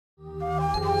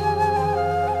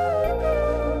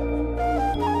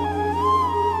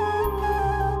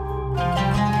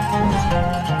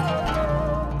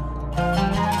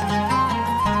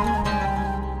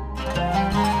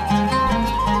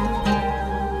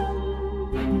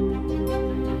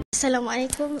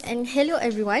Assalamualaikum and hello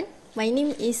everyone. My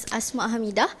name is Asma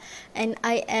and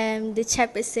I am the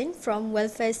chairperson from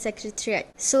Welfare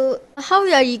Secretariats. So, how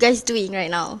are you guys doing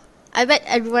right now? I bet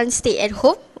everyone stay at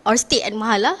home or stay at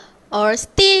mahala or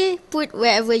stay put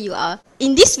wherever you are.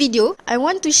 In this video, I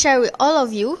want to share with all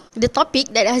of you the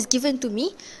topic that has given to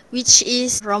me, which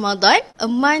is Ramadan, a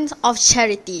month of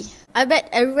charity. I bet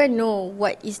everyone know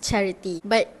what is charity,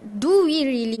 but do we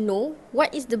really know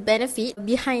what is the benefit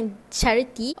behind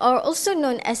charity, or also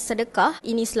known as sedekah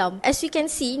in Islam? As we can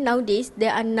see nowadays,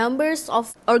 there are numbers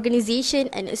of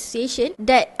organizations and associations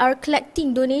that are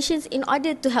collecting donations in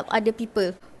order to help other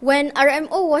people. When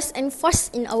RMO was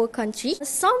enforced in our country,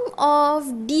 some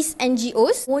of these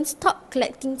NGOs won't stop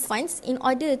collecting funds in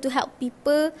order to help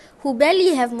people who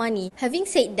barely have money. Having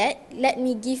said that, let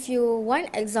me give you one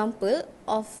example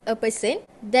of a person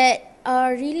that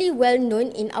are really well known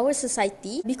in our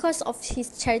society because of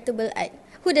his charitable act.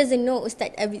 Who doesn't know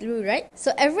Ustaz Abidlu, right?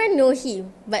 So everyone know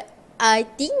him, but I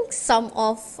think some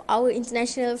of our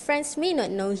international friends may not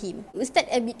know him. Ustaz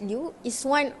Abidlu is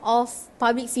one of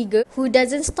public figure who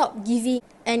doesn't stop giving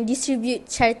and distribute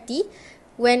charity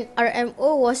when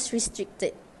RMO was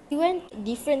restricted. He went to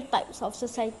different types of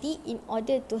society in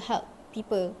order to help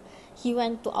people. He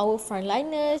went to our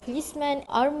frontliners, policemen,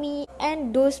 army,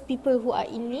 and those people who are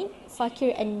in need,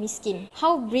 fakir and miskin.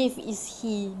 How brave is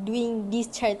he doing this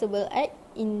charitable act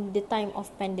in the time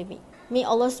of pandemic? May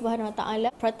Allah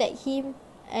SWT protect him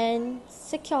and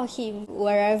secure him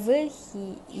wherever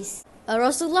he is.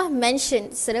 Rasulullah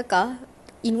mentioned sedekah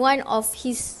in one of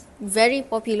his very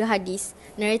popular hadith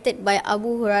narrated by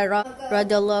Abu Hurairah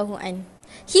radhiyallahu anhu.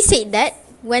 He said that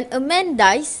when a man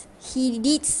dies, his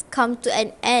deeds come to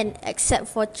an end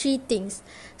except for three things: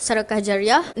 sedekah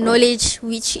jariyah, knowledge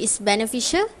which is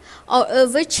beneficial, or a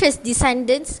virtuous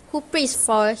descendants who prays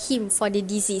for him for the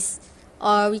disease,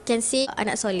 or we can say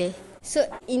anak soleh. So,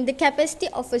 in the capacity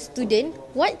of a student,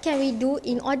 what can we do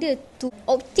in order to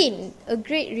obtain a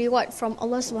great reward from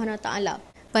Allah SWT?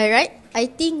 By right, I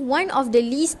think one of the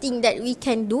least thing that we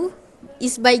can do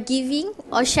is by giving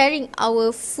or sharing our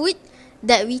food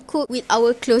that we cook with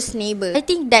our close neighbor. I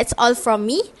think that's all from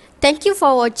me. Thank you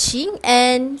for watching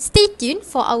and stay tuned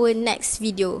for our next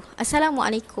video.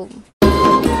 Assalamualaikum.